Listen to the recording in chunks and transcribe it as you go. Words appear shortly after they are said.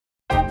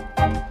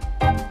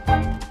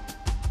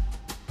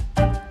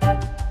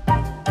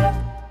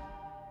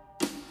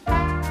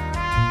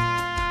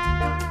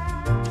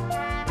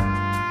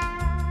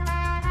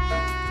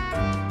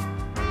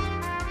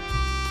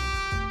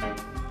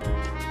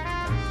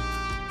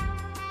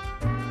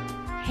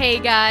Hey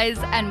guys,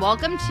 and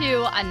welcome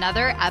to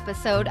another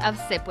episode of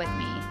Sip With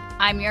Me.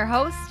 I'm your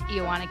host,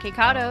 Ioana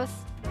Kikatos.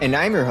 And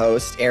I'm your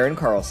host, Aaron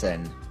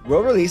Carlson.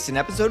 We'll release an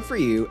episode for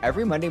you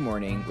every Monday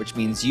morning, which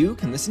means you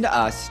can listen to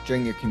us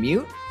during your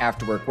commute,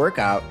 after work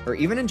workout, or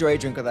even enjoy a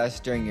drink with us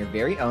during your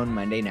very own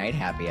Monday night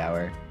happy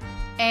hour.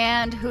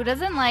 And who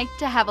doesn't like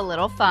to have a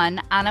little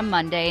fun on a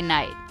Monday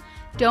night?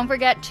 Don't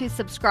forget to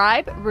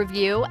subscribe,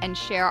 review, and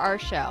share our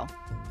show.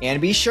 And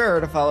be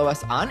sure to follow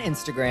us on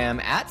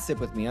Instagram at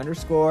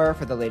sipwithme_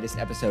 for the latest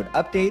episode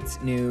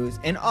updates, news,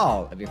 and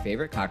all of your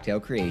favorite cocktail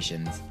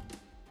creations.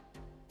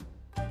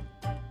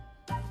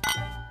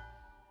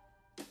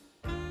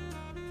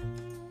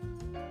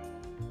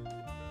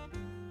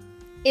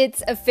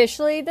 It's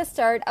officially the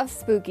start of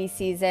spooky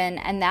season,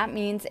 and that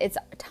means it's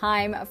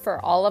time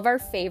for all of our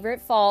favorite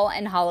fall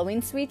and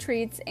Halloween sweet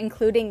treats,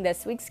 including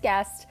this week's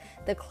guest,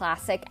 the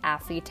classic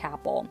Affy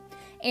Tapple.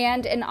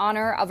 And in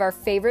honor of our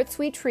favorite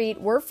sweet treat,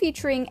 we're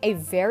featuring a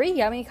very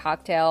yummy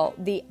cocktail,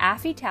 the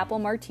Affy Tapple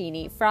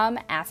Martini from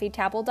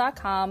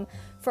affytapple.com,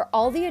 for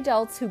all the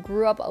adults who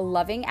grew up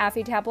loving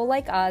Affy Tapple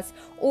like us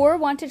or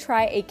want to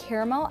try a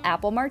caramel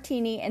apple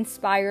martini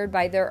inspired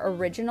by their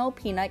original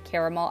peanut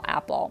caramel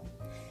apple.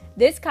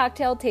 This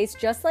cocktail tastes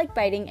just like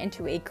biting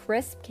into a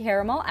crisp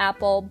caramel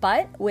apple,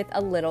 but with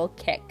a little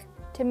kick.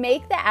 To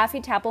make the Affy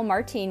Tapple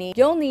Martini,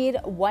 you'll need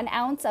 1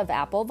 ounce of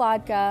apple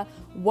vodka,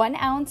 1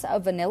 ounce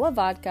of vanilla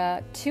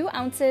vodka, 2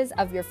 ounces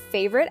of your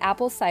favorite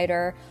apple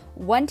cider,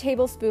 1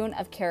 tablespoon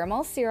of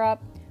caramel syrup,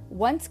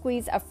 1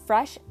 squeeze of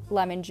fresh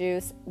lemon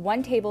juice,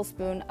 1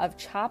 tablespoon of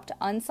chopped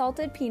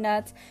unsalted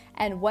peanuts,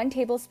 and 1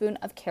 tablespoon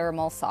of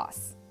caramel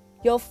sauce.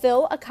 You'll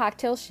fill a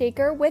cocktail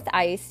shaker with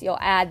ice. You'll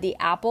add the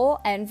apple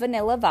and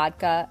vanilla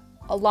vodka,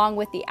 along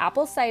with the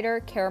apple cider,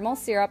 caramel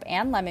syrup,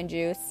 and lemon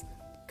juice.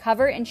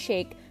 Cover and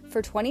shake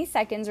for 20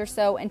 seconds or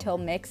so until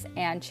mixed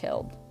and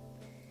chilled.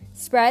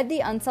 Spread the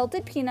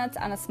unsalted peanuts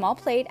on a small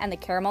plate and the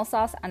caramel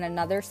sauce on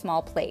another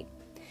small plate.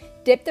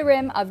 Dip the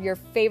rim of your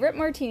favorite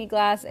martini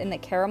glass in the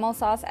caramel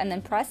sauce and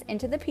then press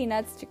into the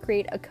peanuts to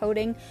create a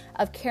coating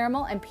of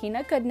caramel and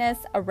peanut goodness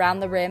around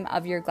the rim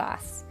of your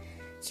glass.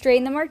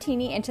 Strain the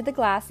martini into the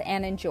glass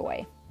and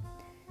enjoy.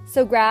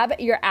 So grab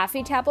your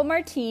Affy Tapple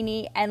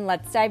Martini and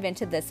let's dive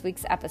into this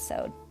week's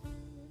episode.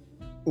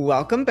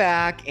 Welcome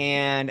back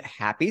and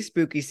happy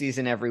spooky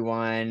season,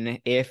 everyone.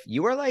 If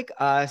you are like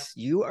us,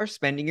 you are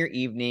spending your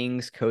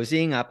evenings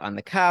cozying up on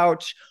the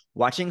couch,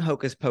 watching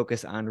Hocus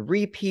Pocus on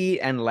repeat,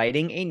 and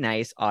lighting a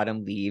nice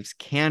autumn leaves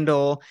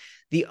candle.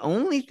 The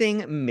only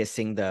thing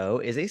missing, though,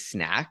 is a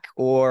snack,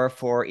 or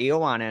for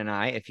Ioana and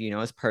I, if you know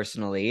us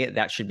personally,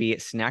 that should be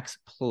snacks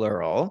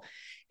plural.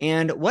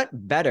 And what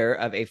better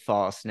of a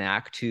fall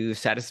snack to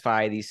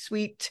satisfy the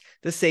sweet,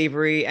 the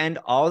savory, and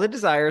all the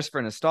desires for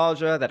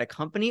nostalgia that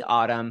accompany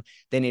autumn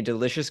than a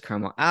delicious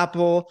caramel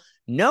apple,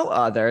 no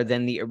other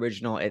than the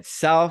original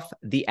itself,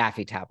 the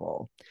Affy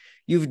Tapple.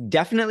 You've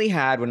definitely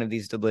had one of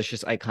these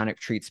delicious, iconic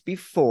treats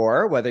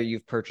before, whether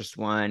you've purchased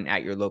one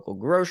at your local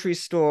grocery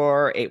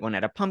store, ate one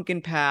at a pumpkin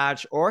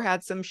patch, or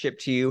had some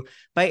shipped to you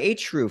by a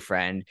true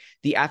friend.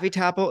 The Affy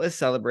Tapple is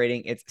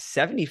celebrating its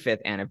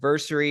 75th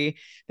anniversary.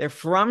 They're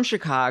from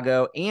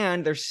Chicago,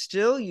 and they're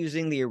still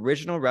using the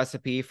original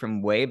recipe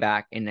from way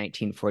back in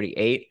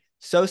 1948.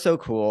 So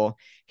cool.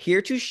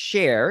 Here to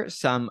share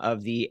some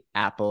of the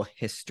apple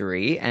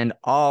history and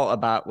all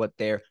about what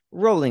they're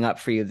rolling up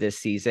for you this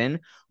season.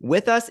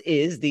 With us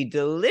is the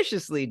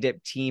deliciously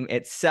dipped team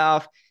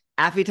itself.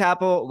 Affy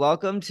Tapple,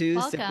 welcome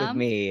to Sip With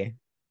Me.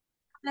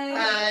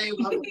 Hi.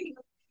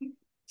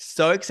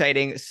 So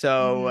exciting.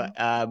 So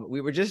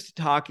we were just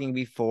talking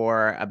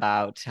before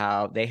about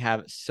how they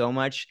have so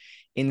much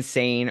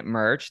insane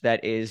merch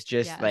that is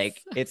just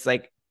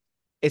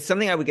it's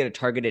something I would get a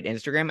targeted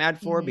Instagram ad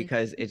for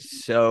because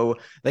it's so,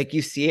 like,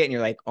 you see it and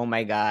you're like, oh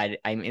my God,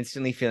 I'm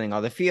instantly feeling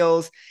all the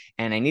feels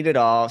and I need it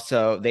all.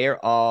 So they are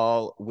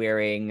all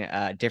wearing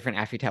different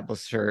Affy Tapple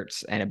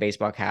shirts and a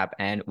baseball cap,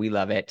 and we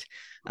love it.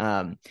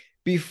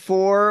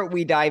 Before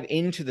we dive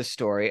into the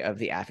story of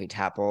the Affy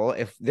Tapple,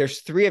 if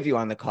there's 3 of you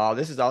on the call,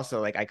 this is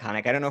also like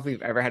iconic. I don't know if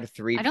we've ever had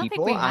 3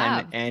 people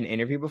on an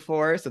interview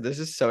before. So this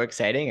is so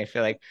exciting. I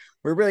feel like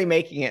we're really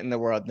making it in the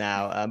world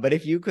now. But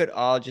if you could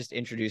all just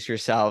introduce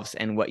yourselves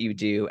and what you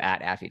do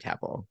at Affy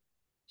Tapple.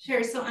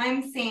 Sure. So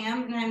I'm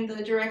Sam and I'm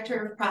the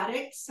director of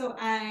product. So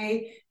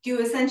I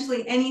do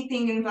essentially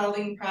anything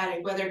involving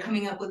product, whether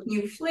coming up with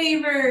new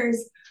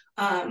flavors,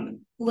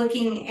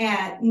 looking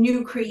at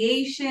new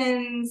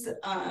creations,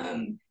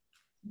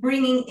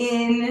 bringing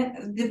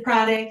in the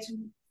product,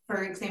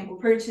 for example,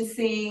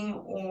 purchasing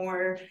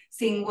or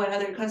seeing what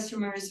other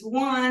customers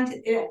want.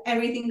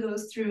 Everything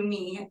goes through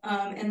me.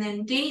 And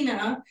then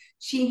Dana,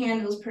 she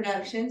handles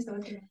production. So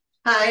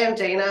hi, I'm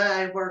Dana.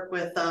 I work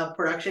with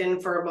production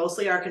for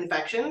mostly our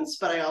confections,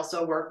 but I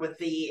also work with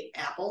the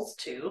apples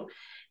too.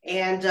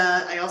 And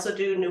I also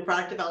do new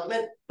product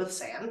development with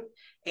Sam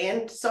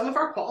and some of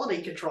our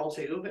quality control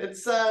too.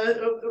 It's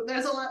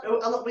there's a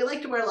lot. We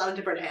like to wear a lot of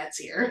different hats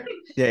here.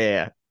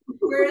 Yeah.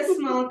 We're a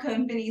small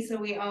company, so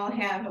we all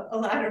have a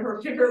lot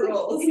of different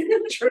roles.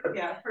 True.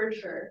 Yeah, for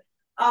sure.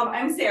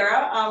 I'm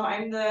Sarah.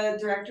 I'm the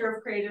Director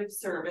of Creative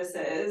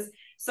Services.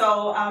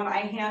 So I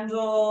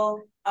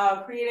handle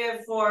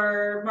creative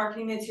for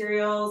marketing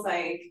materials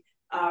like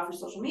for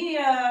social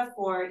media,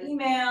 for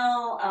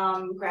email,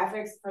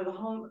 graphics for the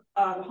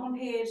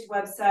homepage,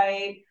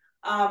 website.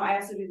 I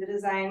also do the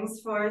designs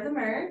for the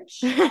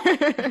merch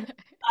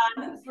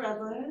on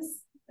Threadless,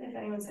 if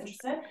anyone's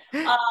interested.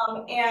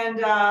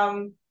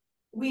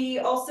 We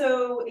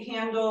also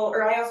handle,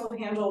 or I also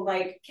handle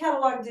like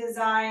catalog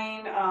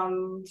design,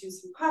 do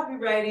some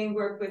copywriting,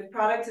 work with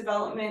product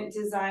development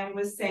design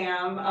with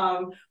Sam.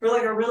 We're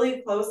like a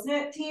really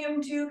close-knit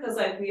team too, because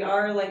like we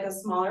are like a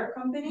smaller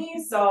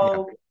company.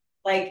 So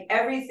like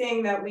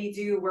everything that we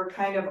do, we're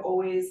kind of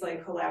always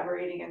like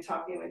collaborating and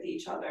talking with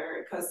each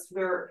other because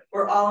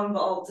we're all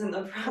involved in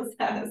the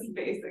process,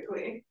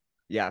 basically.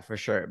 Yeah, for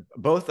sure.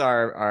 Both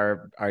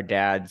our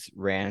dads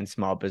ran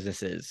small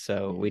businesses,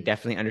 so we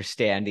definitely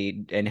understand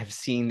and have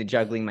seen the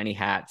juggling many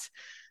hats.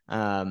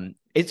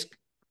 It's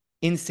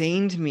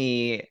insane to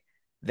me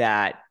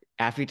that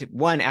Affy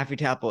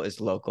Tapple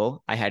is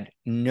local. I had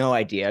no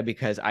idea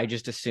because I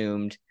just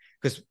assumed,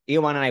 because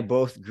Iwan and I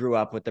both grew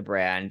up with the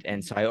brand,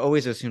 and so I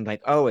always assumed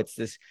like, oh, it's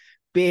this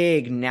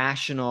big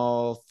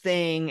national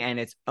thing and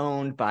it's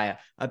owned by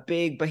a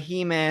big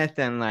behemoth,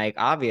 and like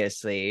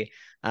obviously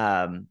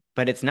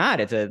but it's not.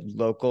 It's a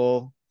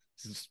local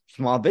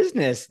small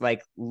business,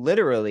 like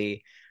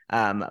literally.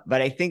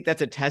 But I think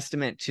that's a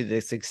testament to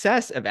the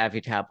success of Affy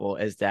Tapple,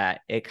 is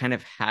that it kind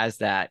of has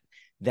that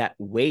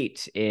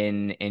weight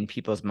in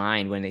people's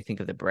mind when they think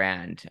of the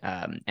brand.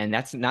 And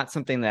that's not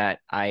something that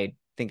I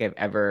think I've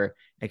ever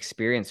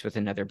experienced with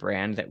another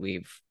brand that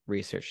we've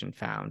researched and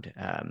found.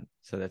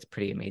 So that's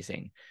pretty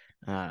amazing.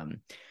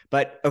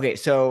 But okay,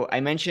 so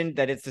I mentioned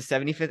that it's the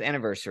 75th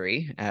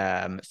anniversary,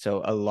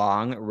 so a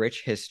long,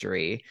 rich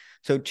history.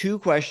 So 2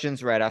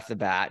 questions right off the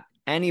bat.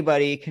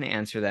 Anybody can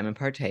answer them and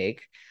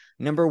partake.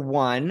 Number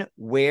 1,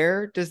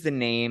 where does the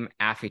name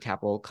Affy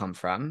Tapple come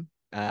from?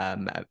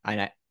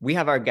 We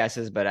have our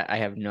guesses, but I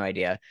have no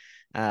idea.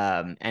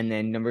 And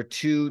then number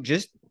 2,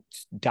 just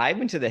dive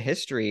into the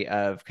history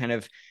of kind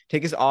of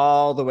take us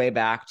all the way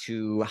back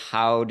to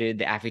how did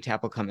the Affy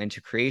Tapple come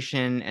into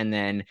creation, and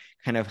then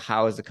kind of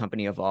how has the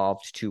company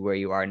evolved to where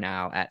you are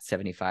now at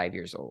 75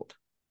 years old?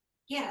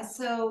 Yeah,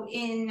 so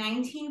in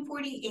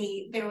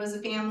 1948, there was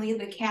a family,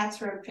 the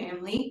Katzrup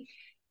family,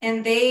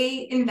 and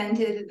they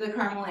invented the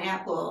caramel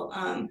apple,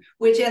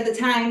 which at the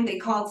time they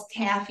called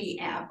taffy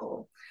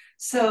apple.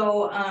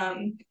 So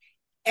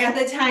at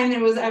the time, there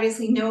was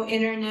obviously no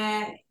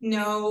internet,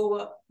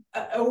 no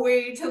a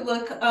way to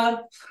look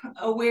up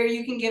where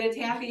you can get a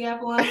taffy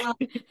apple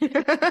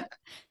online.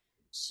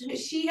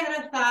 She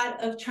had a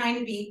thought of trying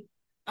to be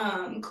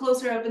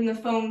closer up in the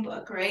phone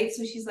book, right?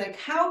 So she's like,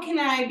 how can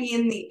I be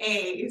in the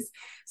A's?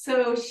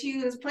 So she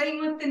was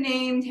playing with the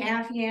name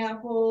Taffy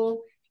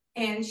Apple,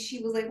 and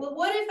she was like, well,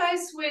 what if I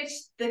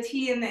switched the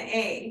T and the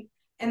A?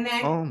 And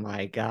that Oh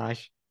my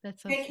gosh.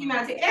 That's so that came fun.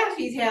 out to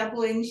Affy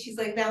Tapple, and she's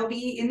like, that'll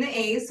be in the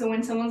A. So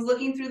when someone's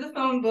looking through the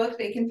phone book,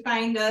 they can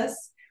find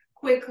us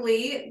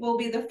quickly. We'll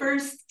be the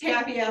first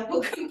taffy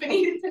apple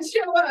company to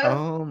show us.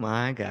 Oh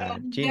my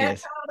God.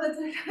 Genius.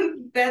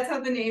 That's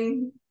how the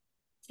name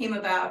came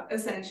about,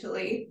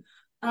 essentially.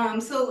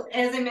 So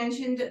as I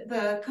mentioned,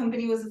 the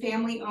company was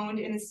family owned,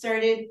 and it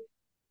started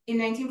in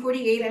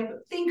 1948. I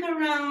think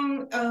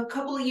around a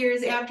couple of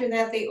years after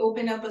that, they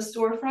opened up a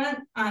storefront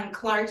on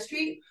Clark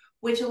Street,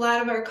 which a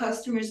lot of our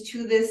customers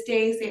to this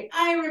day say,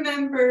 I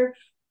remember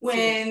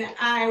when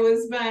I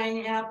was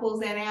buying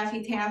apples at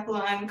Affy Tapple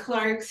on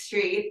Clark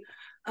Street.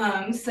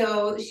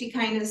 So she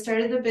kind of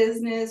started the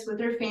business with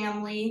her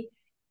family.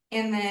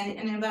 And then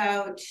in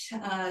about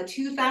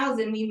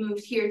 2000, we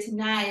moved here to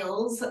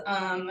Niles.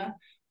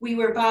 We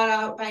were bought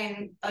out by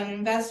an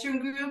investor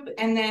group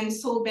and then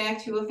sold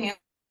back to a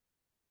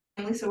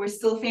family. So we're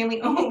still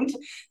family owned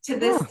to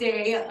this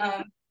day.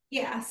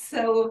 Yeah,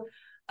 so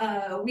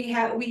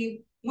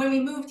when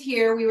we moved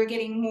here, we were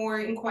getting more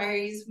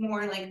inquiries,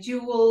 more like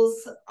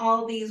jewels.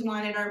 All these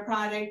wanted our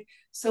product,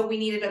 so we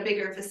needed a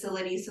bigger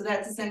facility. So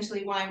that's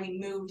essentially why we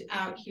moved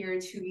out here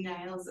to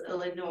Niles,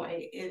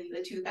 Illinois in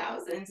the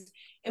 2000s.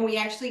 And we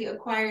actually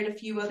acquired a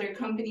few other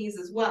companies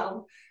as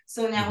well.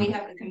 So now we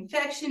have a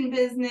confection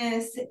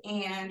business,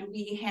 and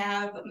we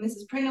have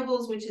Mrs.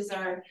 Printables, which is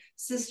our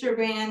sister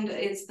brand.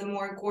 It's the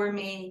more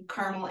gourmet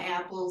caramel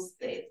apples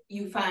that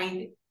you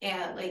find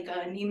at like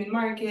Neiman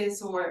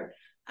Marcus or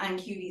on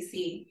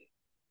QVC.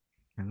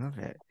 I love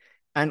it.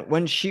 And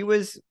when she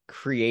was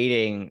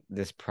creating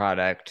this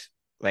product,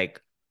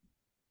 like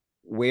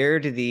where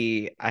did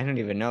I don't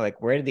even know, like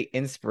where did the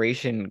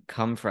inspiration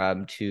come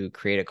from to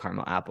create a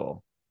caramel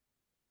apple?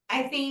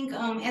 I think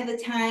at the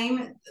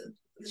time,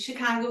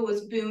 Chicago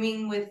was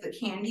booming with the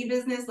candy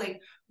business.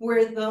 Like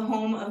we're the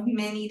home of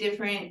many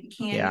different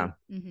candy,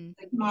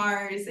 like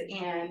Mars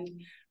and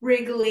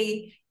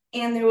Wrigley.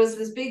 And there was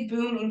this big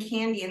boom in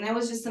candy, and that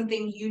was just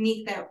something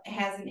unique that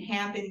hasn't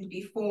happened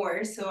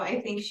before. So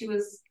I think she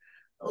was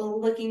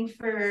looking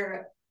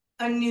for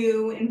a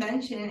new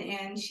invention,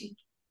 and she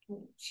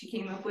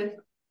came up with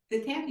the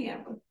taffy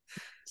apple.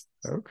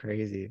 So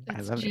crazy. I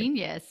It's love it.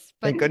 genius.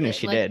 Thank goodness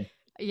she did.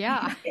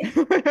 Yeah.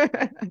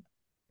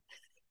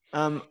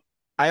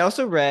 I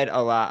also read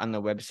a lot on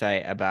the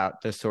website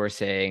about the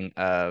sourcing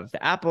of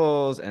the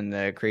apples and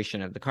the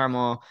creation of the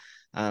caramel.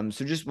 So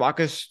just walk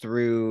us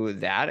through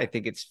that. I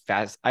think it's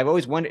fast. I've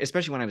always wondered,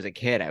 especially when I was a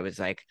kid, I was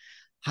like,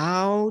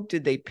 how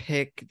did they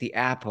pick the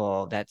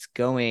apple that's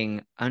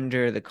going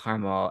under the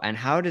caramel? And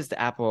how does the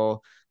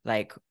apple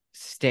like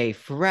stay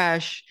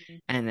fresh?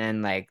 And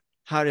then like,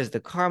 how does the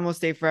caramel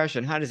stay fresh?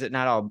 And how does it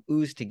not all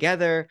ooze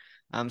together?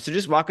 So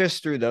just walk us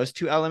through those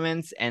two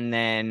elements and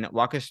then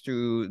walk us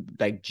through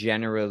like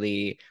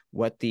generally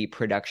what the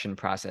production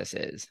process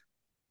is.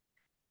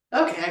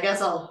 Okay, I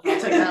guess I'll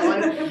take that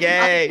one.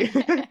 Yay.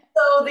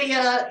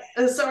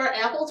 So our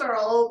apples are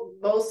all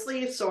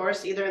mostly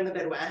sourced either in the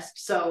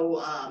Midwest,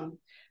 so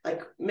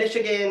like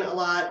Michigan a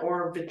lot,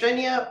 or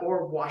Virginia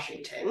or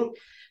Washington.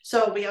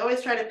 So we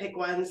always try to pick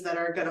ones that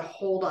are going to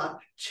hold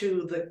up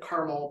to the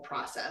caramel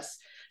process.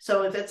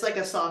 So if it's like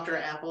a softer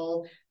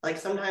apple, like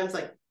sometimes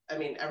like I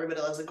mean,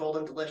 everybody loves a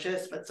golden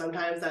delicious, but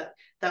sometimes that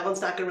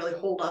one's not going to really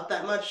hold up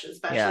that much,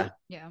 especially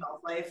shelf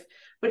life,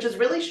 which is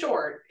really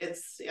short.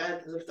 It's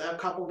a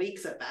couple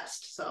weeks at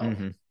best. So,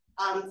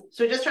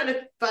 so we just try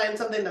to find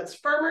something that's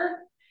firmer.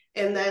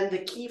 And then the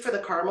key for the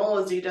caramel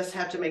is you just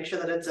have to make sure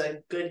that it's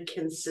a good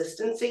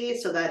consistency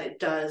so that it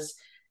does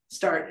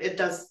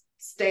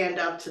stand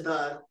up to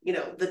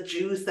the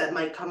juice that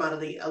might come out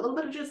of a little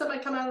bit of juice that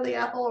might come out of the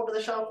apple over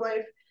the shelf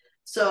life.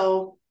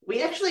 So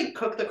we actually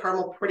cook the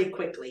caramel pretty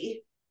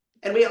quickly.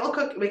 And we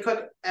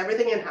cook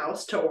everything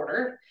in-house to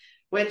order,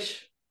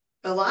 which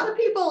a lot of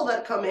people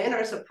that come in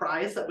are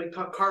surprised that we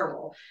cook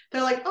caramel.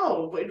 They're like,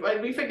 oh,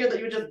 we figured that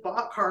you just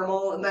bought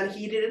caramel and then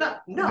heated it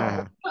up.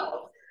 No.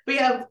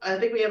 I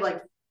think we have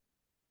like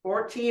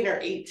 14 or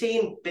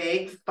 18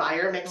 big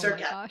fire mixer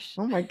gosh.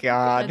 Oh my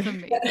God. That's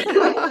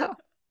amazing.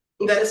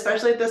 That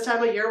especially at this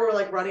time of year, we're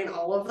like running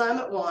all of them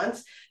at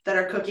once that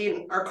are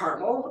cooking our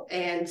caramel.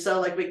 And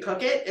so like we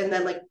cook it and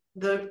then like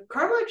the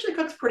caramel actually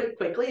cooks pretty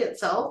quickly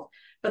itself.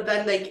 But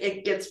then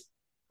it gets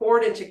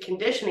poured into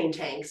conditioning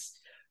tanks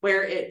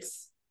where it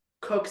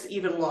cooks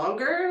even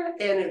longer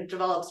and it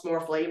develops more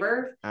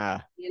flavor.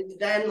 And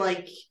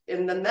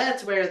then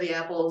that's where the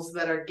apples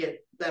that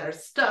are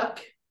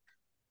stuck,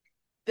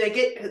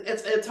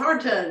 it's hard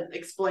to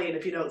explain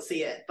if you don't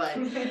see it. But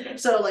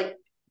so like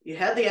you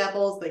have the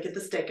apples, they get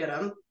the stick in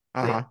them.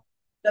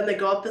 Then they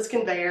go up this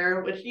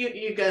conveyor, which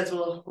you guys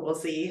will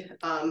see.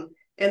 And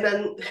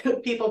then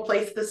people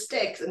place the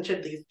sticks into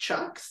these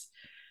chucks.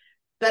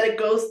 That it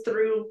goes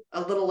through a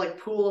little like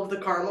pool of the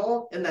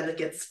caramel and then it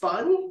gets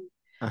spun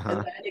and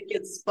then it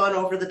gets spun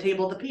over the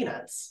table to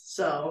peanuts.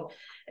 So,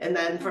 and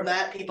then from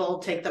that, people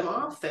take them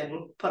off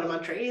and put them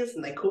on trays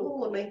and they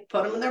cool and they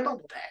put them in their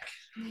bubble pack.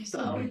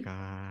 So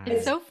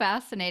it's so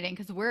fascinating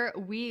because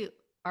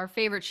our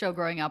favorite show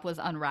growing up was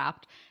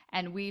Unwrapped,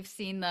 and we've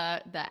seen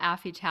the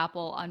Affy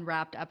Tapple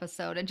Unwrapped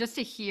episode, and just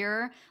to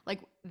hear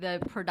like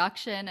the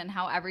production and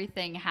how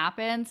everything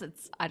happens,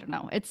 I don't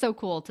know, it's so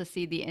cool to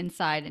see the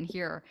inside and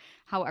hear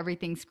how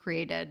everything's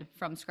created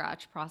from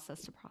scratch,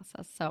 process to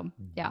process. So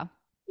yeah.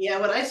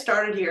 When I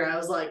started here, I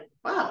was like,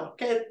 wow,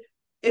 okay,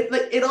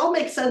 it all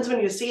makes sense when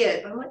you see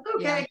it. I'm like,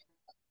 okay,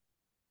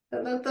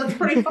 that's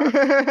pretty fun.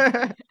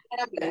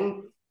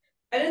 And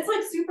it's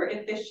like super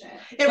efficient.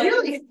 It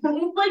really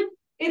like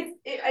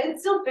it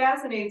still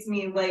fascinates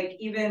me. Like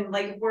even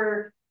like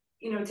we're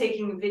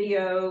taking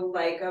video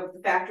like of the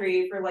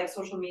factory for like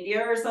social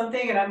media or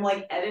something, and I'm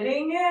like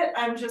editing it.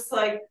 I'm just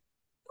like,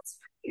 that's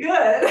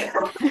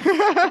pretty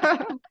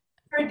good.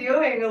 We're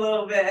doing a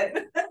little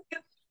bit.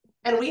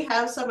 And we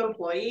have some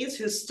employees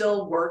who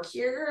still work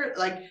here.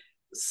 Like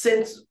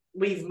since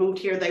we've moved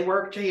here, they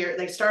worked here.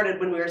 They started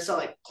when we were still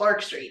like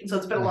Clark Street, so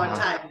it's been a long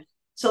time.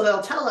 So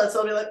they'll tell us,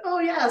 they'll be like, oh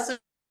yeah, so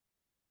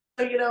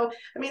I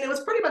mean, it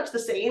was pretty much the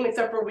same,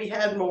 except for we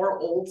had more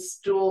old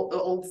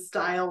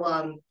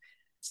style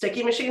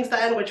sticky machines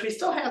then, which we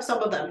still have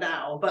some of them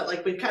now, but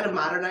like we've kind of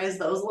modernized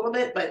those a little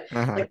bit. But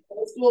like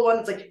old school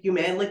ones, like you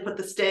manually put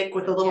the stick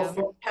with a little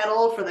foot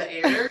pedal for the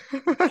air.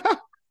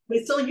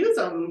 We still use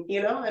them,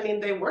 I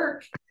mean, they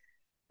work.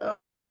 Yeah.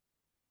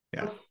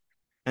 And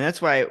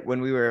that's why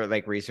when we were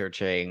like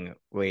researching,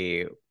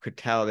 we could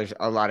tell there's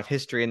a lot of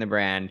history in the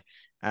brand.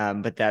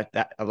 But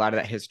that a lot of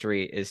that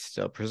history is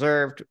still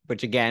preserved,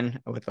 which again,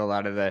 with a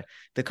lot of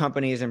the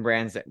companies and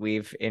brands that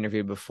we've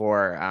interviewed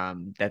before,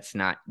 that's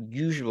not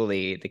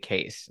usually the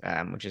case,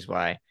 which is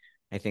why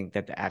I think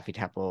that the Affy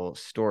Tapple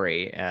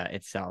story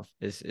itself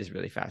is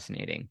really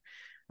fascinating.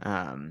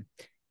 And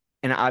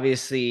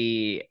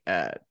obviously,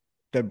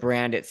 the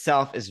brand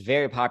itself is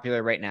very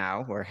popular right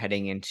now. We're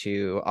heading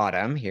into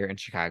autumn here in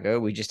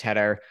Chicago. We just had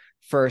our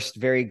first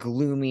very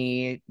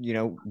gloomy,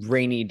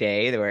 rainy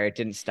day where it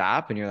didn't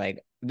stop. And you're like,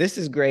 this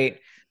is great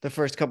the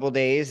first couple of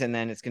days. And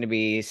then it's going to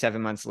be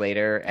 7 months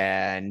later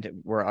and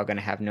we're all going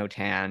to have no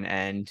tan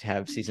and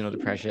have seasonal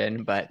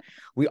depression, but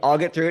we all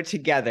get through it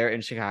together in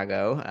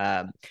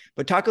Chicago.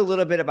 But talk a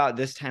little bit about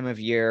this time of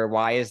year.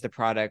 Why is the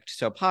product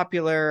so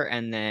popular?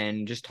 And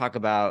then just talk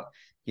about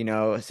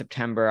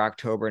September,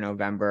 October,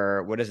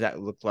 November, what does that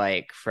look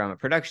like from a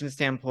production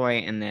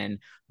standpoint? And then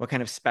what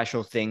kind of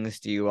special things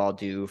do you all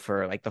do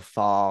for like the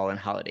fall and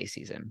holiday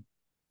season?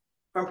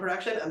 From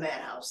production, a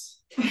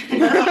madhouse.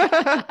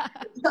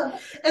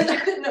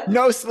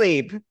 No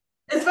sleep.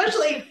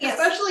 Especially Yes.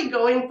 especially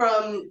going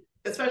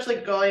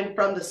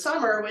from the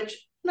summer, which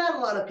not a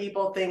lot of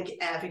people think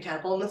Affy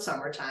Tapple in the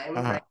summertime,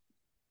 right?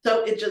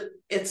 So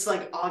it's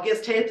like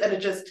August hits and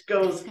it just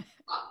goes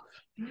up.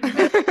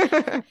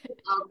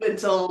 Up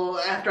until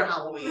after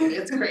Halloween.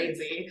 It's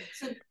crazy.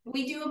 So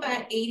we do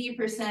about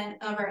 80%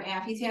 of our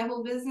Affy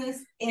Tapple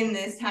business in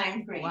this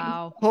time frame.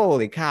 Wow.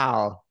 Holy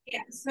cow.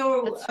 Yeah,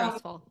 so That's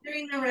stressful.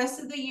 during the rest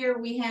of the year,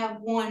 we have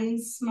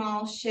one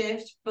small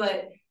shift,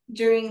 but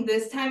during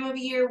this time of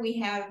year,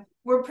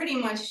 we're pretty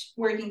much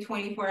working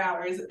 24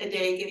 hours a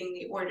day getting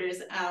the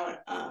orders out.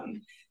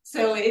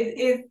 So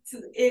it's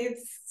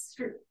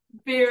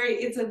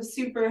a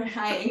super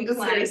high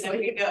incline that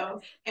we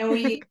go, and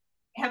we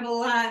have a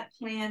lot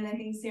planned. I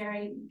think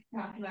Sarah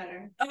talked about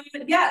her.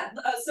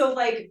 So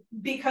like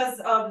because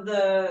of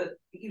the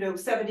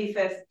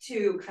 75th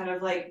too, kind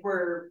of like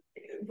we're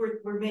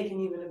making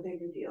even a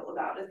bigger deal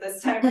about it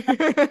this time.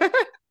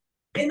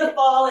 In the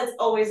fall, it's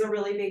always a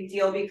really big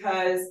deal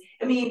because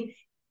I mean,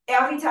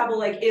 Affy Tapple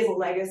like is a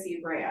legacy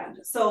brand.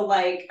 So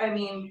like, I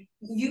mean,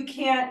 you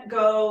can't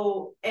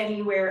go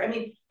anywhere. I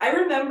mean, I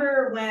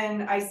remember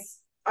when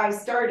I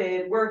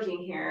started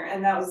working here,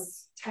 and that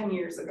was 10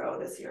 years ago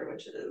this year,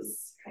 which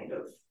is kind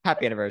of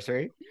happy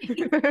anniversary.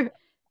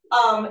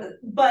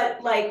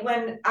 But like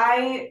when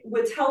I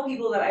would tell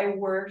people that I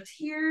worked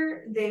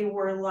here, they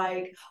were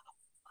like,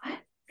 "What?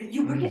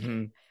 You work at?"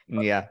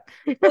 Yeah.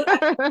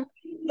 I'm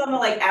gonna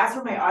like ask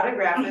for my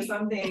autograph or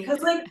something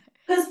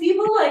because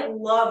people like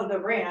love the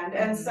brand,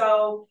 and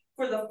so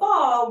for the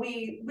fall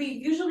we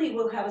usually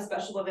will have a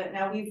special event.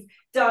 Now we've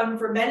done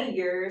for many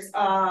years.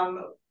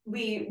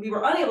 We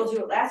were unable to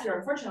do it last year,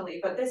 unfortunately,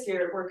 but this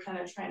year we're kind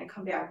of trying to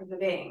come back with a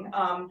bang.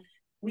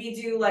 We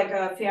do like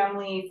a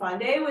family fun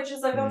day, which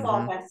is like a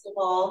fall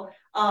festival.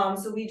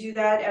 So we do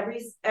that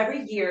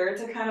every year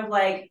to kind of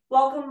like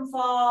welcome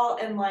fall,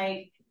 and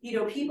like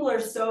people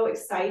are so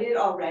excited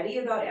already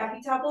about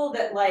Affy Tapple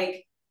that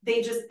like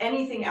they just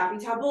anything Affy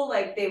Tapple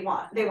like they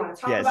want to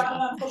talk about it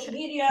on social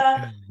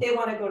media. They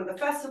want to go to the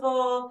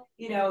festival.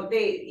 They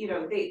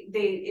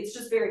it's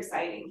just very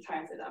exciting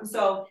time for them.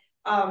 So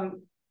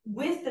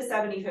with the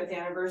 75th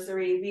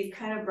anniversary, we've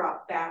kind of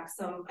brought back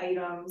some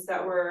items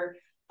that were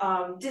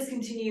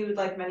discontinued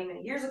like many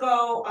years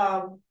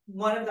ago.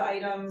 One of the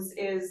items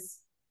is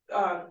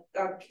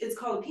it's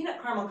called a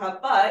peanut caramel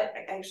cup, but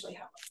I actually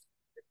have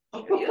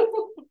one for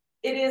you.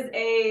 It is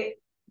a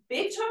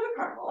big chunk of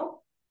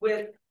caramel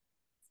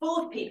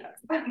full of peanuts.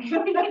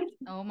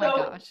 Oh my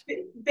gosh.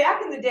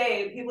 Back in the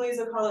day, people used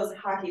to call those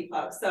hockey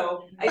pucks.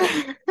 So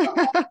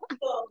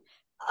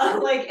I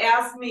like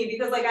ask me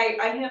because like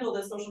I handle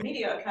the social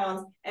media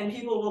accounts, and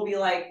people will be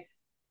like,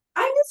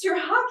 I miss your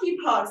hockey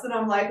pucks, and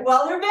I'm like,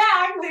 well, they're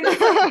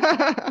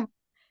back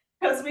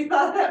because we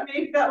thought that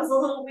maybe that was a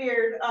little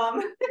weird.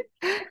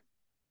 And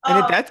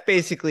that's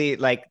basically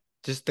like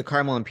just the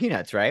caramel and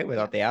peanuts, right?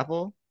 Without the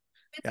apple.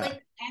 It's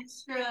like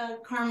extra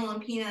caramel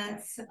and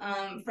peanuts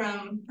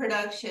from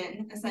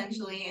production,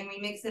 essentially, and we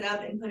mix it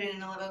up and put it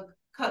in a little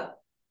cup.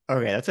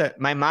 Okay,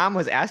 my mom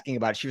was asking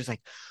about it. She was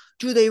like,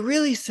 do they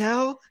really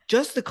sell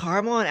just the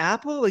caramel and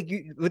apple? Like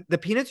with the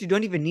peanuts, you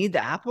don't even need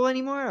the apple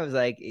anymore? I was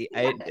like,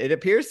 it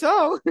appears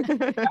so.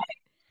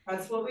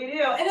 That's what we do.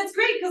 And it's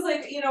great because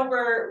like,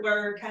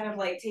 we're kind of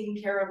like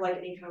taking care of like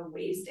any kind of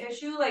waste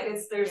issue. Like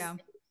there's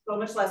so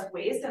much less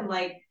waste, and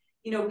like,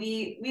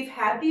 we've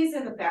had these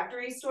in the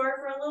factory store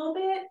for a little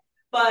bit,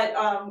 but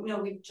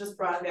we've just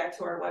brought them back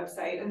to our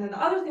website. And then the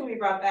other thing we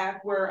brought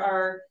back were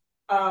our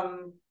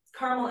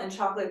caramel and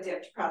chocolate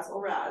dipped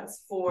pretzel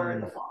rods for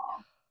the fall.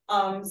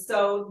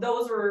 So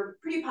those were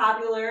pretty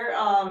popular,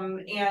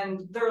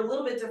 and they're a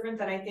little bit different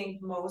than I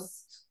think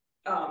most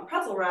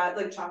pretzel rods,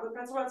 like chocolate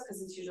pretzel rods,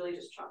 because it's usually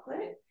just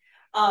chocolate.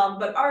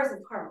 But ours have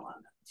caramel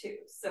on them too,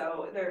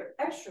 so they're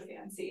extra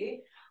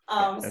fancy.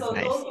 So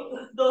nice.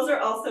 those are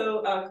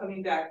also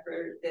coming back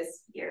for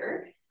this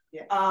year.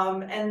 Yeah.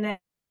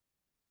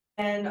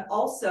 And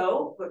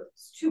also, but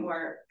two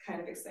more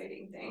kind of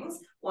exciting things.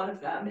 One of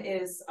them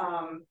is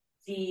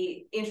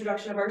the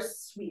introduction of our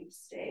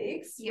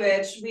sweepstakes,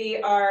 which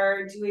we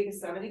are doing a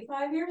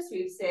 75-year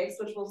sweepstakes,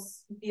 which will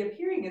be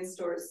appearing in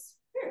stores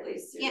fairly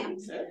soon.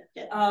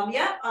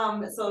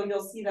 So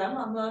you'll see them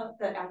on the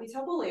Affy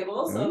Tapple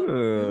label.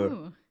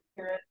 So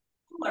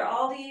or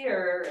Aldi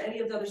or any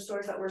of the other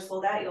stores that we're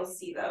sold at, you'll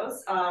see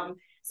those.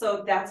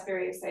 So that's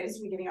very exciting. So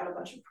we're giving out a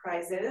bunch of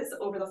prizes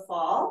over the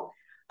fall.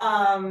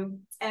 And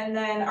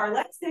then our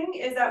last thing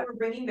is that we're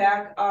bringing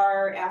back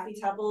our Affy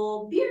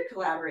Tapple beer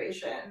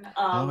collaboration.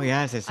 Oh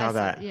yes, I saw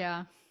that.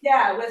 Yeah.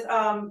 Yeah, with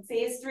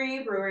Phase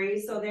 3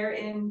 Brewery. So they're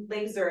in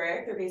Lake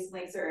Zurich. They're based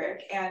in Lake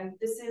Zurich, and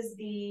this is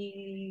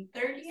the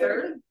third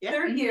year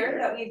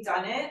that we've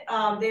done it.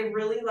 They've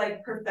really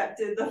like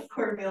perfected the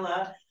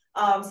formula.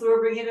 So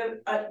we're bringing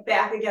it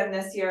back again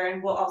this year,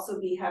 and we'll also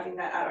be having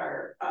that at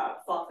our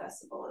fall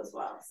festival as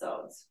well.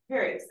 So it's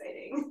very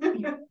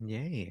exciting.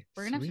 Yay.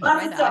 We're gonna have to Sweet.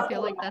 try that. I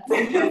feel like that's the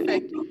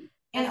perfect.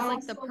 And It's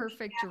like the also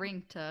perfect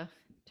drink to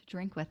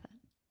drink with it.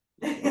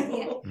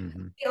 Yeah.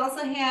 Mhm. We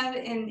also have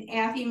an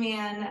Affy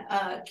Man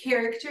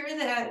character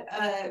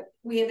that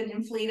we have an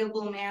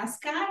inflatable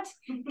mascot,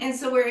 and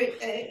so we're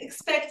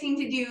expecting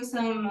to do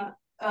some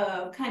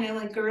kind of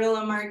like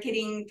guerrilla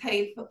marketing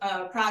type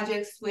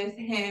projects with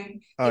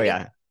him. Oh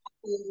yeah.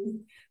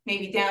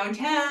 Maybe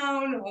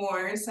downtown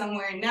or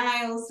somewhere in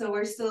Niles. So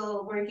we're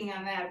still working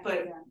on that,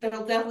 but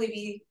there'll definitely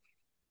be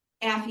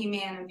Affy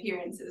Man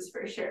appearances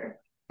for sure.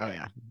 Oh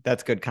yeah.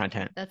 That's good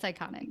content. That's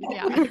iconic.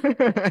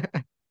 Yeah.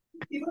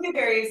 People get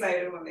very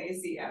excited when they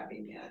see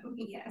Affy Man.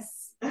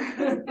 Yes.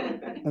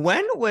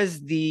 When was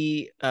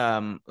the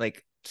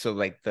like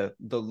the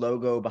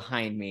logo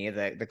behind me,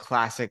 the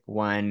classic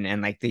one,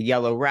 and like the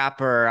yellow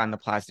wrapper on the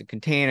plastic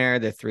container,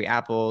 the three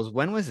apples,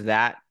 when was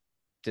that?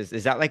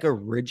 Is that like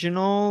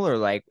original, or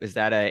like is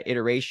that a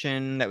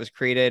iteration that was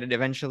created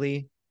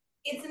eventually?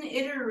 It's an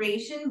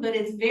iteration, but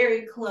it's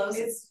very close.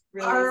 It's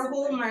really Our similar.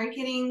 whole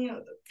marketing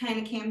kind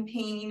of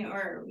campaign,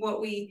 or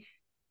what we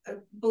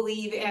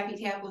believe Affy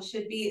Tapple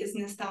should be, is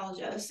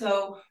nostalgia.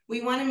 So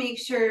we want to make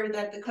sure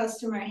that the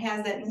customer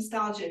has that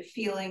nostalgic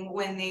feeling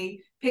when they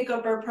pick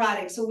up our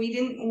product. So we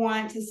didn't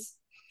want to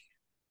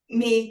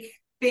make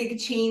big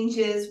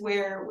changes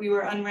where we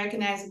were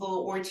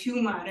unrecognizable or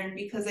too modern,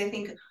 because I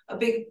think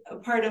a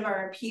part of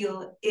our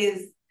appeal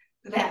is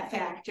that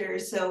factor.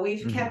 So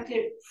we've kept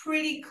it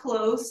pretty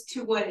close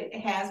to what it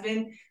has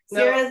been.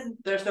 Sarah's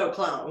There's no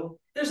clown.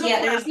 there's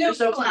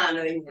no clown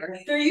anymore.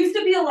 There used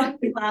to be a lot of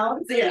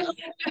clowns. Yeah.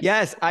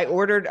 Yes, I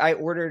ordered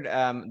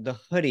the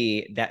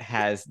hoodie that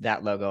has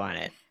that logo on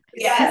it.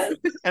 Yes.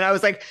 And I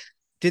was like,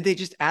 did they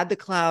just add the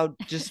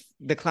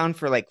clown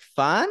for like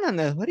fun on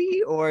the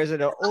hoodie, or is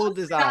it an old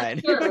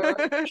design? Sure.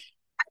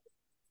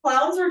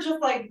 Clowns were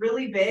just like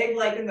really big,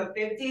 like in the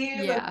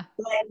 50s. Yeah.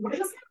 Like we're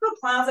just gonna put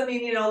clowns. I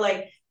mean,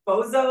 like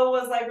Bozo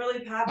was like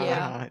really popular.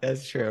 Yeah.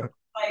 That's true.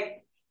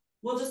 Like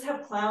we'll just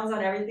have clowns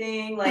on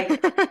everything.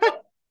 Like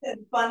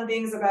fun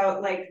things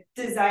about like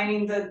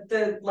designing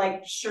the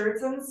like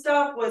shirts and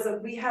stuff was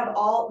we have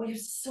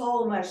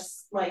so much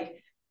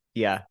like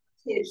Yeah.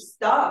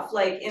 stuff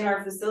like in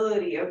our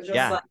facility of just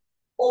Yeah. like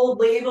old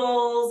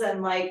labels,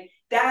 and like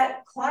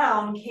that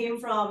clown came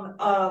from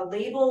a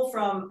label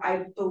from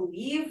I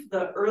believe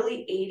the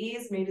early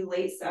 80s, maybe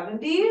late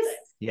 70s.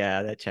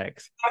 Yeah, that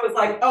checks. I was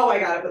like, oh, I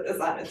gotta put this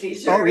on a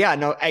t-shirt. Oh yeah,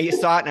 no, I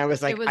saw it and I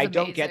was like, was I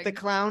don't get the amazing.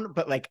 clown,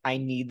 but like I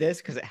need this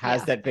because it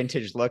has Yeah. that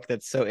vintage look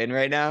that's so in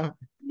right now.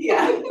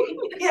 Yeah.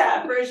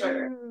 Yeah, for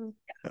sure.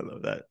 I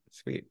love that.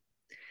 Sweet.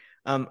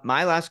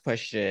 My last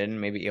question,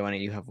 maybe Ioana,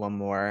 you have one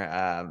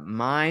more.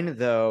 Mine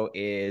though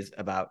is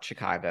about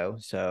Chicago.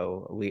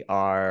 So we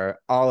are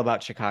all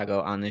about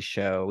Chicago on this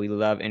show. We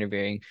love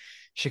interviewing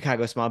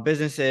Chicago small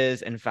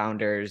businesses and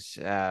founders.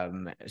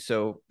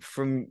 So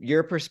from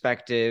your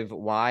perspective,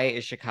 why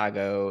is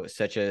Chicago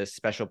such a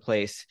special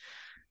place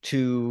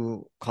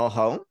to call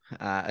home,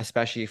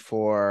 especially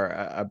for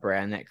a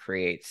brand that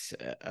creates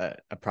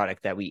a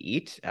product that we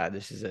eat?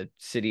 This is a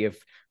city of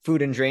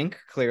food and drink,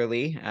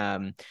 clearly.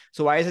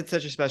 So why is it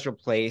such a special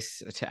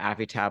place to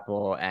Affy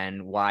Tapple,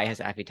 and why has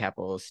Affy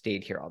Tapple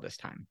stayed here all this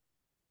time?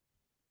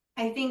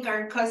 I think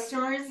our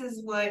customers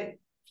is what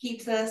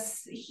keeps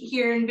us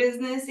here in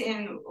business,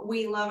 and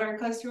we love our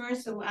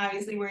customers. So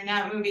obviously we're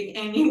not moving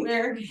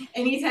anywhere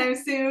anytime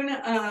soon.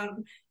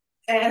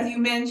 As you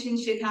mentioned,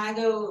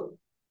 Chicago,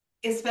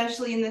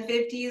 especially in the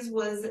 50s,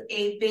 was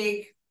a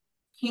big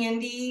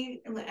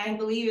candy. I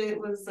believe it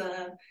was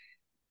the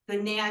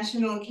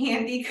national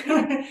candy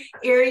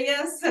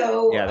area.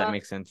 So Yeah, that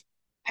makes sense.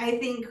 I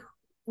think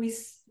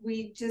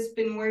we just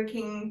been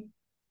working.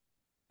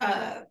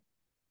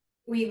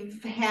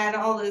 We've had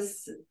all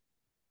this.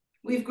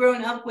 We've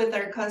grown up with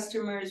our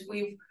customers.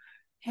 We've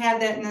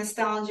had that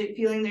nostalgic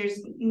feeling. There's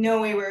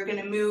no way we're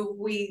gonna move.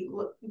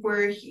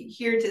 We're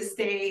here to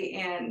stay,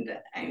 and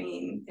I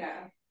mean,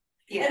 Yeah.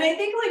 yeah. And I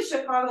think like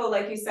Chicago,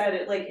 like you said,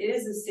 it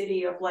is a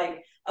city of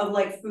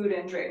food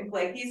and drink.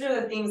 Like these are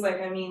the things,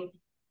 like, I mean,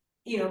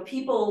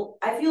 people,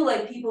 I feel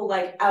like people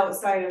like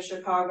outside of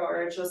Chicago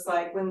are just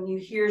like, when you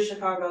hear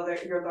Chicago,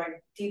 you're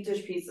like deep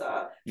dish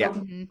pizza, Yeah.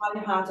 one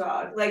hot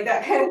dog, like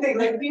that kind of thing.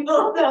 Like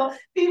people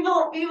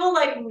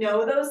like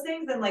know those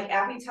things, and like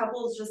Affy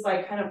Temple is just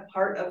like kind of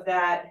part of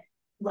that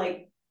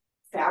like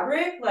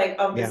fabric like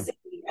of the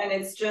city, and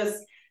it's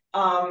just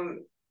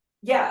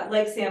yeah,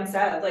 like Sam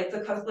said, like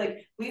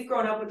we've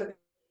grown up with the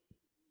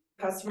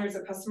customers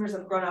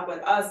have grown up with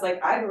us.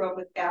 Like I grew up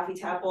with Affy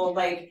Tapple,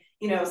 like,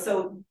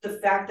 so the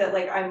fact that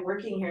like I'm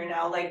working here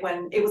now, like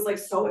when it was like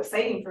so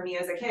exciting for me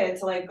as a kid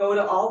to like go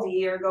to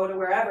Aldi or go to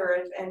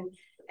wherever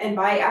and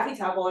buy Affy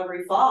Tapple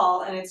every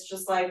fall, and it's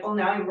just like, oh,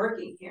 now I'm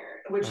working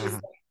here, which is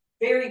like,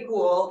 very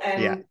cool.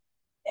 And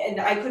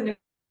I couldn't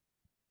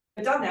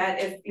have done that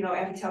if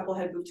Affy Tapple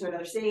had moved to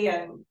another city.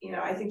 And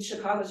I think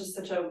Chicago is just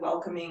such a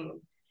welcoming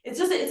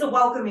it's a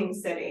welcoming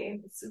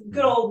city. It's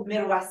good old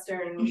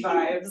Midwestern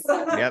vibes.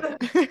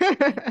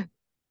 Yep.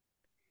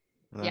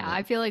 Yeah,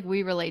 I feel like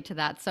we relate to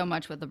that so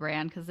much with the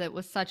brand because it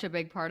was such a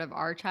big part of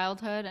our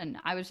childhood. And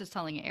I was just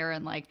telling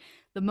Erin, like,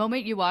 the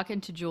moment you walk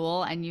into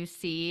Jewel and you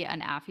see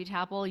an Affy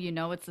Tapple, you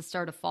know it's the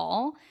start of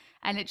fall.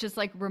 And it just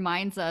like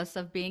reminds us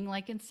of being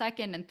like in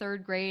second and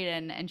third grade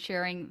and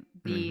sharing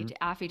the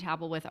Affy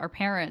Tapple with our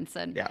parents.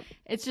 And Yeah.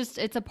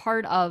 it's a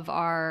part of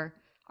our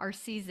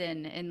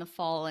season in the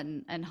fall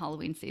and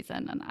Halloween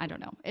season. And I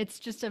don't know, it's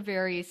just a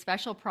very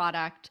special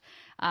product.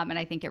 And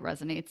I think it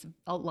resonates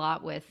a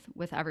lot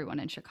with everyone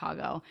in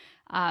Chicago.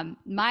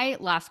 My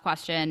last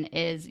question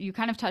is: you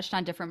kind of touched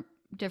on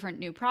different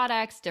new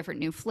products, different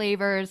new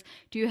flavors.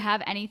 Do you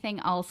have anything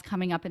else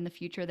coming up in the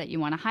future that you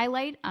want to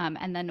highlight?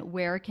 And then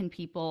where can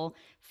people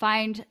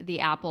find the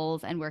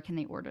apples and where can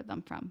they order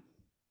them from?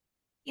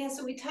 Yeah,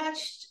 so we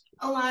touched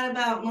a lot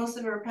about most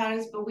of our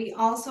products, but we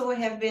also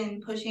have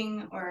been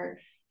pushing or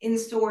in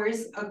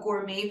stores a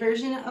gourmet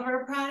version of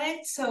our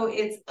product. So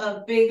it's a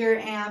bigger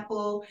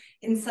apple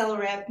in cellar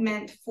wrap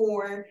meant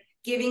for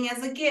giving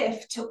as a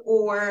gift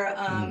or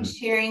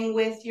sharing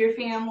with your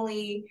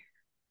family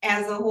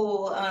as a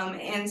whole.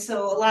 And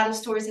so a lot of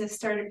stores have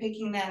started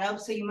picking that up.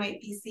 So you might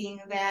be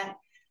seeing that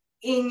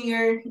in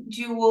your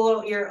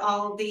Jewel, your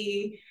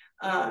Aldi,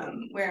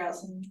 where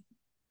else?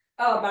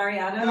 Oh,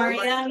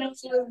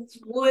 Mariano's,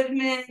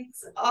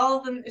 Woodman's,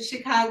 all the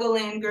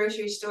Chicagoland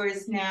grocery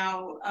stores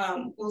now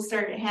will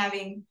start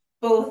having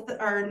both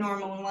our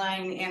normal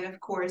line and, of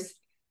course,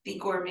 the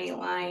gourmet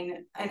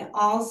line. And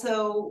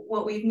also,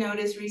 what we've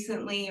noticed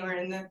recently or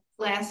in the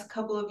last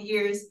couple of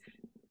years,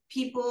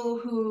 people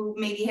who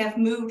maybe have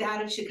moved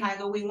out of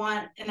Chicago, we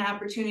want an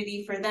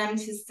opportunity for them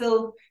to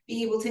still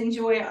be able to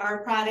enjoy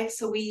our products.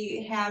 So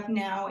we have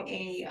now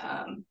a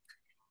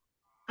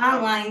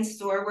online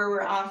store where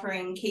we're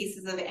offering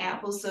cases of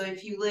apples. So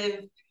if you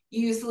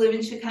used to live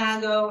in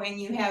Chicago and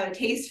you have a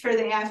taste for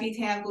the Affy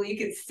Tapple, you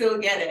could still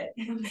get it.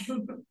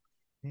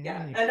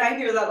 Yeah, and I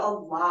hear that a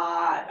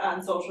lot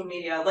on social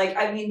media. Like,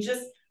 I mean,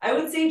 I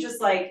would say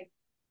just like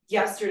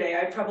yesterday,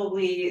 I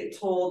probably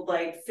told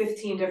like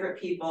 15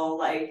 different people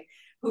like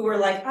who were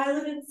like, I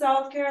live in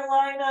South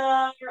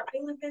Carolina or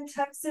I live in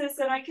Texas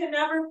and I can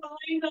never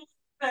find them.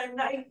 And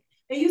I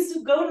used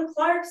to go to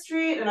Clark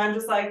Street and I'm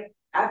just like,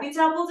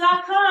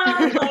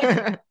 affytapple.com.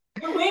 Like,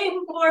 we're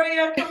waiting for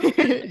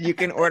you. You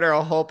can order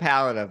a whole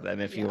pallet of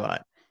them if you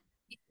want.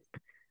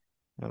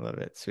 I love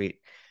it. Sweet.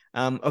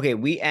 Okay,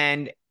 we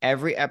end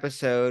every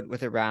episode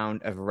with a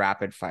round of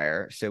rapid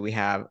fire. So we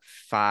have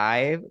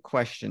 5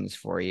 questions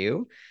for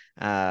you.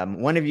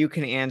 One of you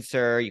can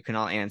answer. You can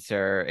all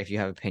answer if you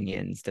have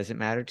opinions. Doesn't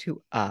matter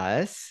to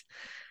us.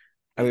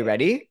 Are we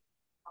ready?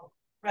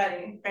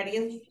 Ready.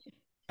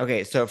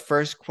 Okay, so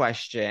first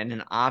question,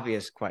 an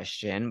obvious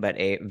question, but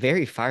a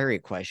very fiery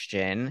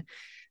question.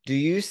 Do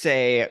you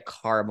say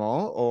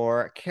caramel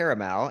or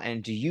caramel?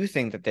 And do you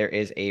think that there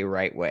is a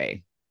right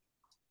way?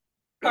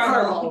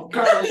 Caramel.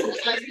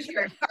 I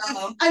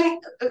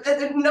mean,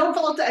 no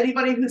fault to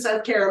anybody who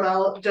says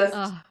caramel, just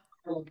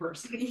caramel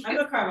person. I'm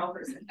a caramel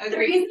person.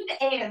 There is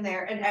an A in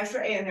there, an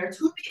extra A in there,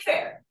 to be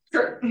fair.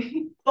 Sure.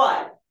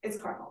 But it's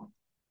caramel.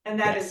 And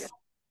that is.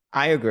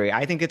 I agree.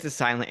 I think it's a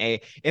silent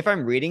A. If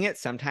I'm reading it,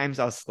 sometimes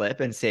I'll slip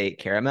and say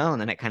caramel, and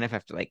then I kind of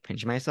have to like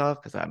pinch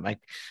myself because I'm like,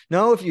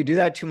 no, if you do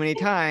that too many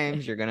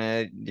times, you're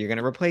gonna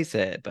replace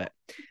it. But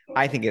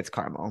I think it's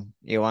caramel.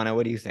 Ioana,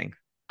 what do you think?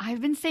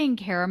 I've been saying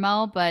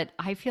caramel, but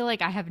I feel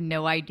like I have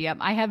no idea.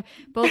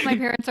 Both my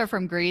parents are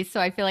from Greece, so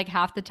I feel like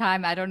half the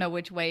time I don't know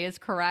which way is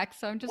correct.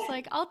 So I'm just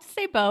like, I'll just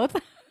say both.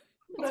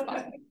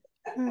 Love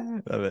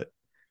it.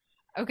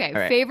 Okay,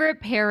 right. Favorite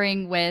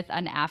pairing with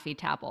an Affy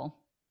Tapple?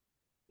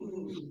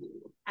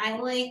 I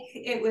like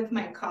it with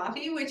my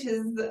coffee, which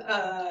is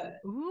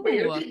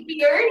weird,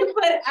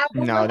 but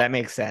no, that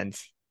makes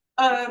sense.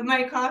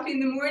 My coffee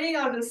in the morning,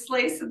 I'll just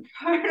slice a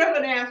part of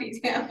an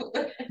Affy Tapple.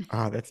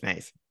 Oh, that's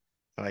nice.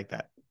 I like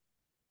that.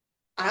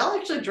 I'll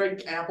actually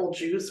drink apple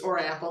juice or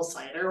apple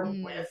cider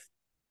with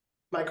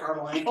my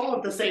caramel apple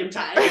at the same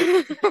time.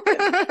 Apple,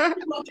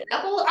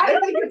 I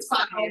think it's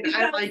fine.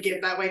 I like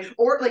it that way.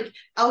 Or like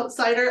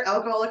cider,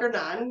 alcoholic or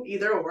non,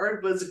 either or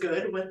was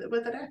good with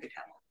an Affy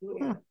Tapple.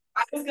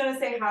 I was gonna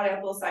say hot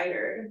apple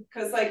cider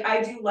because like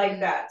I do like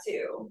that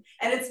too,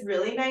 and it's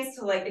really nice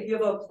to like if you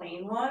have a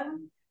plain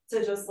one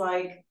to just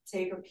like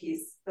take a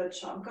piece, the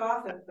chunk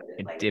off and put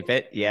it like dip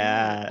it.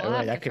 Yeah,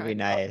 We'll that could be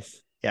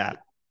nice. Yeah,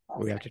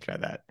 we have to try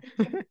that.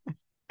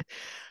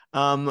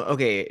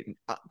 Okay,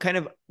 kind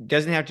of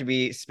doesn't have to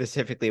be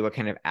specifically what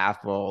kind of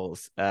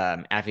apples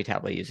Affy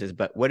Tapple uses,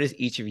 but what is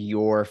each of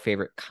your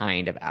favorite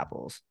kind of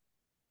apples?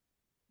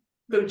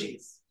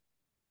 Fuji's.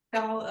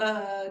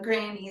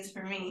 Granny's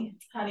for me.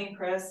 Honey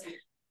Crisp.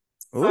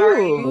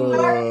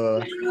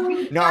 Ooh.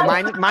 No,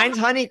 mine's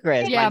Honey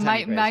Crisp. Yeah,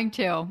 mine's mine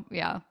too.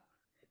 Yeah.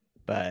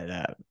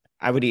 But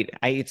I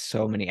eat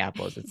so many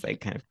apples. It's like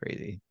kind of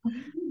crazy.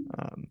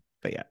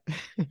 But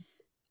yeah.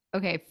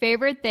 Okay,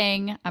 favorite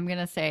thing I'm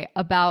gonna say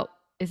about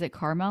is it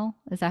caramel?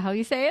 Is that how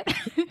you say it?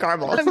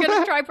 Caramel. I'm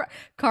gonna try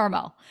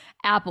caramel.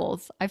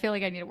 Apples. I feel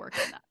like I need to work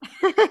on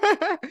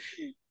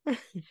that.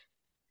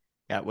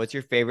 Yeah, what's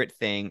your favorite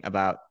thing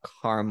about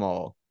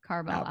caramel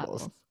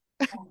apples?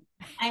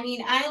 I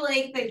mean, I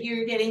like that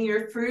you're getting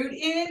your fruit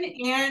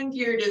in and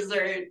your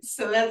dessert.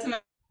 So that's my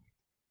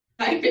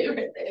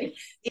favorite thing.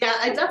 Yeah,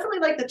 I definitely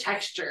like the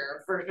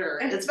texture for sure.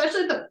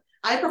 Especially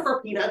I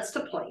prefer peanuts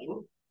to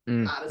plain.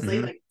 Honestly,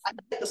 like I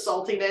like the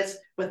saltiness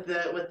with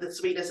the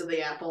sweetness of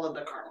the apple and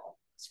the caramel.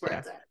 That's where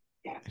it's at.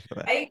 Yeah.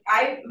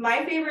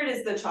 My favorite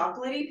is the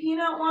chocolatey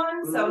peanut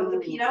one. So the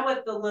peanut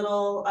with the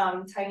little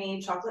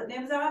tiny chocolate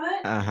nibs on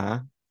it.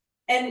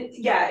 And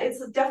yeah,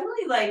 it's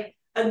definitely like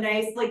a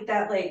nice like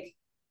that like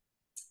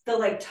the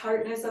like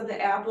tartness of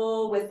the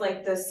apple with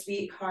like the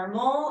sweet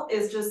caramel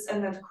is just,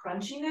 and the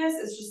crunchiness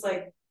is just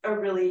like a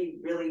really,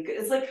 really good,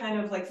 it's like kind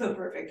of like the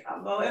perfect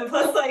combo. And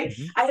plus like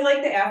I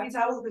like the Affy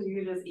Tapples because you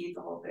can just eat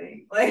the whole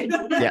thing. Like,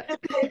 yeah.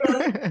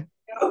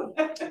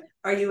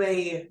 Are you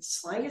a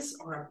slice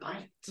or a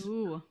bite?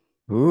 Ooh.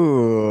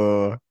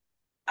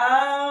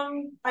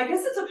 I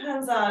guess it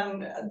depends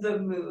on the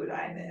mood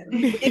I'm in.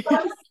 If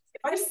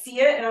I see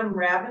it and I'm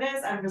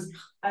ravenous, I'm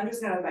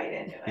just gonna bite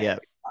into it. Yeah.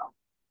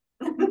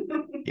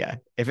 Yeah.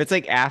 If it's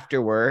like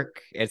after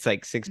work, it's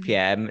like 6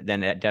 p.m., then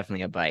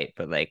definitely a bite.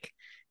 But like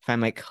if I'm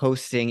like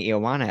hosting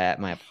Iwana at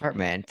my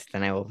apartment,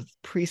 then I will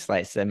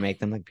pre-slice them, make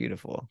them look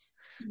beautiful.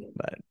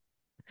 But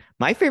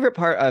my favorite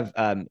part of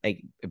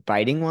like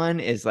biting one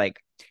is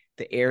like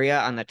the area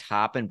on the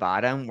top and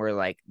bottom where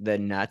like the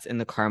nuts and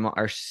the caramel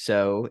are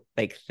so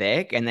like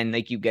thick, and then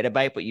like you get a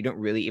bite but you don't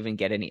really even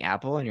get any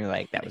apple, and you're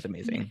like, that was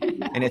amazing.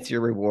 And it's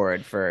your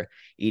reward for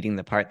eating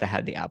the part that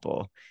had the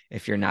apple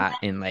if you're not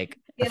in like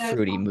a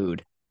fruity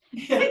mood.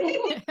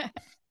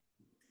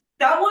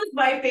 That was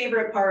my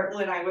favorite part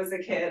when I was a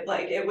kid.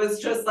 Like it was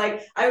just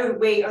like I would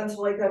wait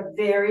until like a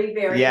very,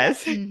 very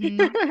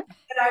and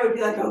I would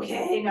be like,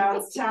 okay, now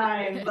it's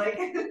time. Like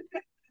oh,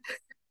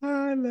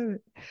 I love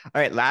it.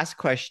 All right, last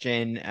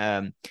question.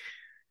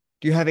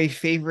 Do you have a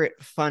favorite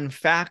fun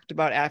fact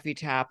about Affy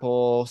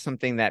Tapple,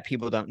 something that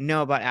people don't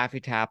know about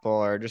Affy Tapple,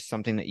 or just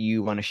something that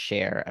you want to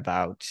share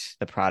about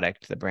the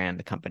product, the brand,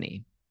 the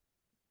company?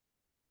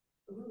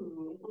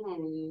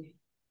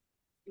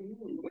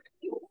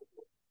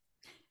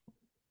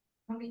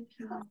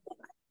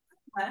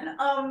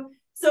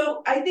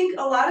 So I think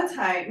a lot of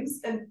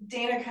times, and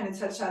Dana kind of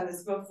touched on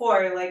this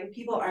before, like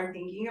people aren't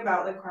thinking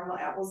about like caramel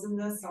apples in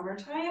the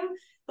summertime,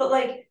 but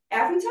like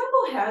Affy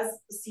Tapple has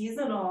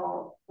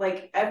seasonal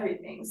like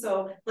everything.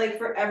 So like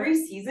for every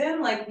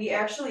season, like we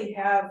actually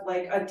have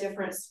like a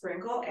different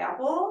sprinkle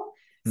apple.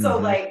 So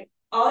like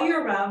all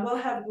year round we'll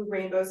have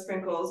rainbow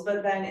sprinkles,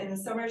 but then in the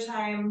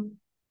summertime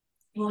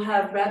we'll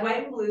have red,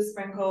 white, and blue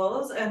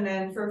sprinkles, and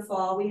then for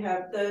fall we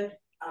have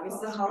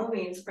obviously the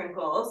Halloween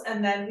sprinkles,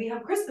 and then we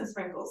have Christmas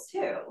sprinkles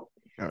too.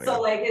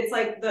 So like it's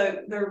like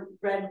the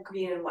red,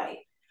 green, and white.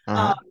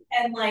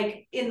 And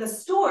like in the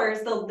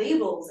stores, the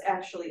labels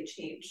actually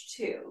change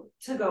too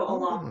to go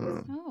along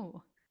with.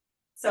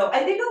 So I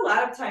think a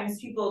lot of times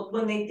people,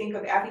 when they think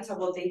of Affy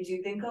Tapple, they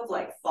do think of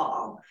like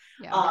fall.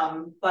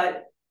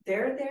 But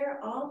they're there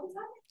all the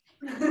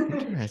time.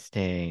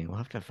 Interesting. We'll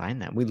have to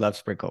find that. We love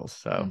sprinkles,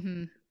 so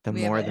the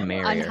more the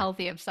merrier.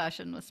 Unhealthy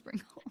obsession with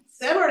sprinkles.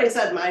 Sam already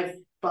said my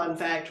fun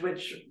fact,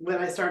 which when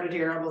I started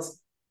here almost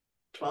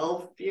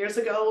 12 years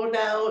ago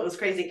now, it was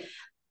crazy.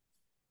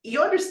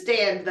 You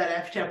understand that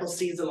Affy Tapple's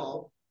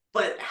seasonal,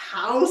 but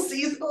how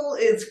seasonal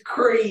is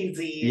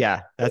crazy.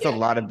 Yeah, that's a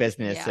lot of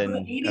business in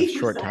a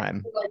short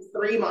time. Like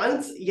 3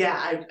 months.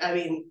 Yeah, I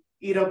mean,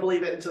 you don't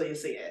believe it until you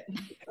see it.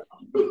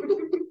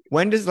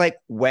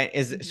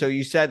 So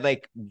you said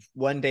like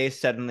one day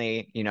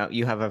suddenly,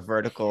 you have a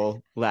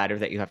vertical ladder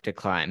that you have to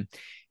climb.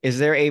 Is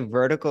there a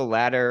vertical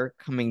ladder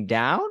coming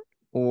down,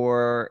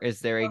 or is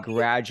there a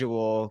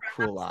gradual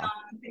cool off?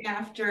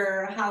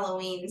 After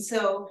Halloween.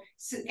 So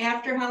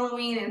after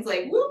Halloween, it's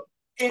like whoop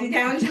and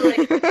down to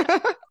like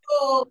a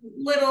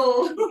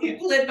little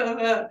clip of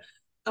a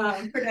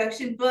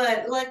production.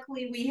 But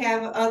luckily we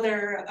have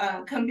other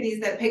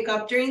companies that pick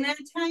up during that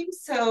time.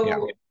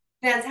 So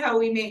that's how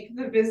we make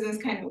the business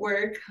kind of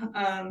work.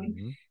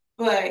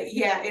 But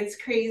yeah, it's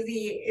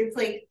crazy. It's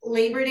like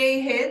Labor Day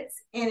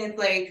hits and it's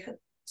like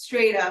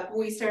straight up,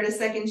 we start a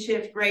second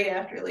shift right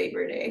after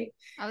Labor Day.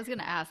 I was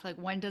gonna ask, like,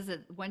 when does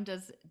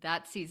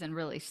that season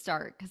really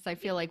start? Because I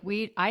feel like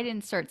I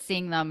didn't start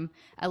seeing them,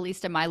 at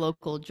least in my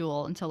local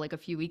Jewel, until like a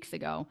few weeks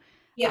ago.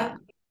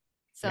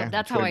 So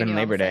that's how I knew.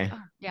 Labor Day.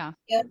 Like,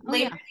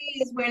 Labor Day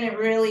is when it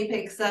really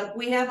picks up.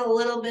 We have a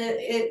little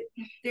bit.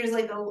 There's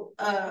like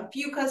a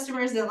few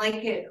customers that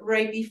like it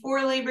right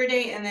before Labor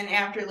Day, and then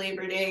after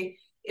Labor Day,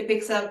 it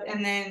picks up,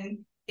 and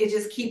then it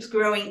just keeps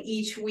growing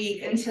each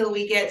week until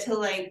we get to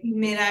like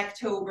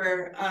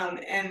mid-October,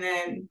 and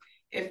then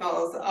it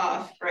falls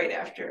off right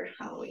after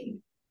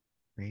Halloween.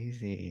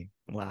 Crazy.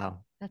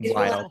 Wow. That's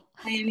wild.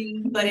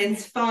 Planning, but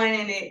it's fun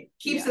and it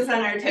keeps us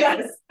on our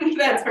toes.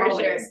 That's for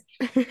sure.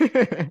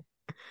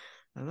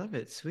 I love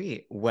it.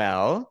 Sweet.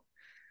 Well,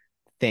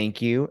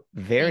 Thank you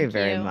very, Thank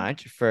very you.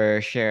 much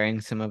for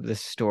sharing some of the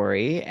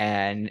story.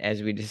 And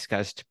as we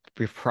discussed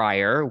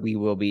prior, we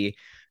will be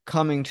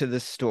coming to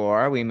the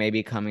store. We may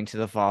be coming to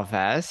the Fall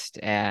Fest.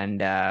 And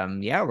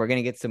yeah, we're going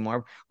to get some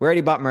more. We already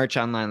bought merch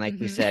online, like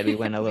we said. We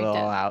went a little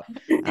all out.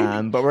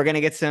 But we're going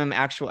to get some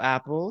actual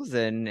apples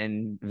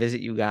and visit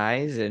you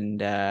guys.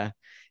 And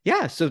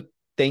yeah, so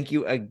thank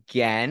you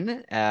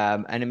again.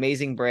 An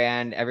amazing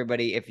brand.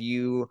 Everybody, if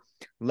you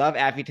love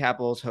Affy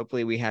Tapples,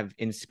 hopefully we have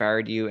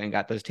inspired you and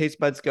got those taste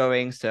buds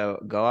going.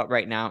 So go out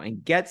right now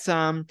and get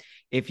some.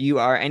 If you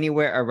are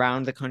anywhere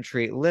around the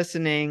country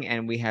listening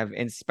and we have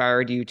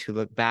inspired you to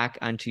look back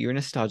onto your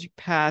nostalgic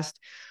past,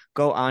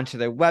 go onto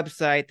their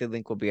website. The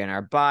link will be in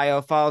our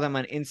bio. Follow them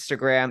on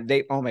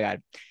Instagram. Oh my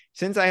God.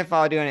 Since I have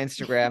followed you on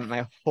Instagram,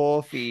 my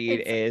whole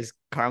feed is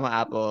caramel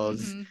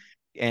apples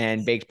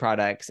and baked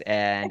products,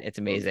 and it's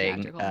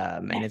amazing.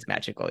 And it's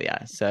magical.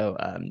 Yeah. So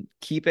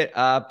keep it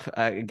up.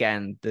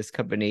 Again, this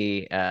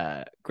company,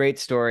 great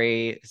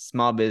story,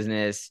 small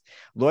business,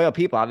 loyal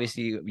people.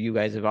 Obviously, you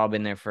guys have all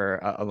been there for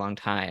a long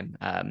time.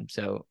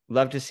 So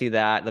love to see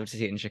that. Love to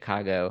see it in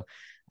Chicago.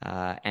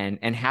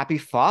 And happy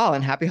fall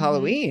and happy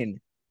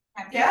Halloween.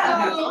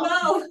 Yeah.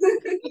 Well.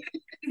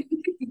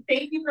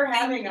 Thank you for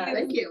having us.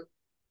 Thank you.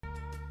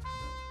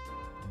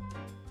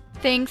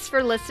 Thanks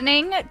for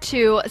listening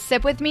to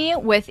Sip With Me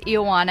with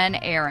Ioana and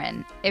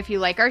Aaron. If you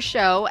like our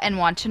show and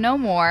want to know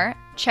more,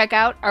 check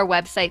out our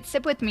website,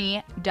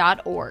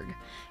 sipwithme.org.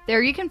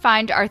 There you can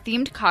find our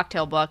themed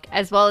cocktail book,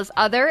 as well as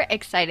other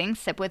exciting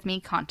Sip With Me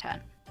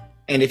content.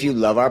 And if you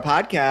love our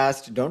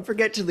podcast, don't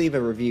forget to leave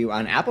a review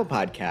on Apple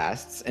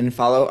Podcasts and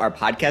follow our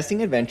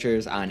podcasting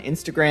adventures on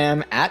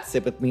Instagram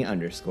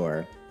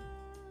 @sipwithme_.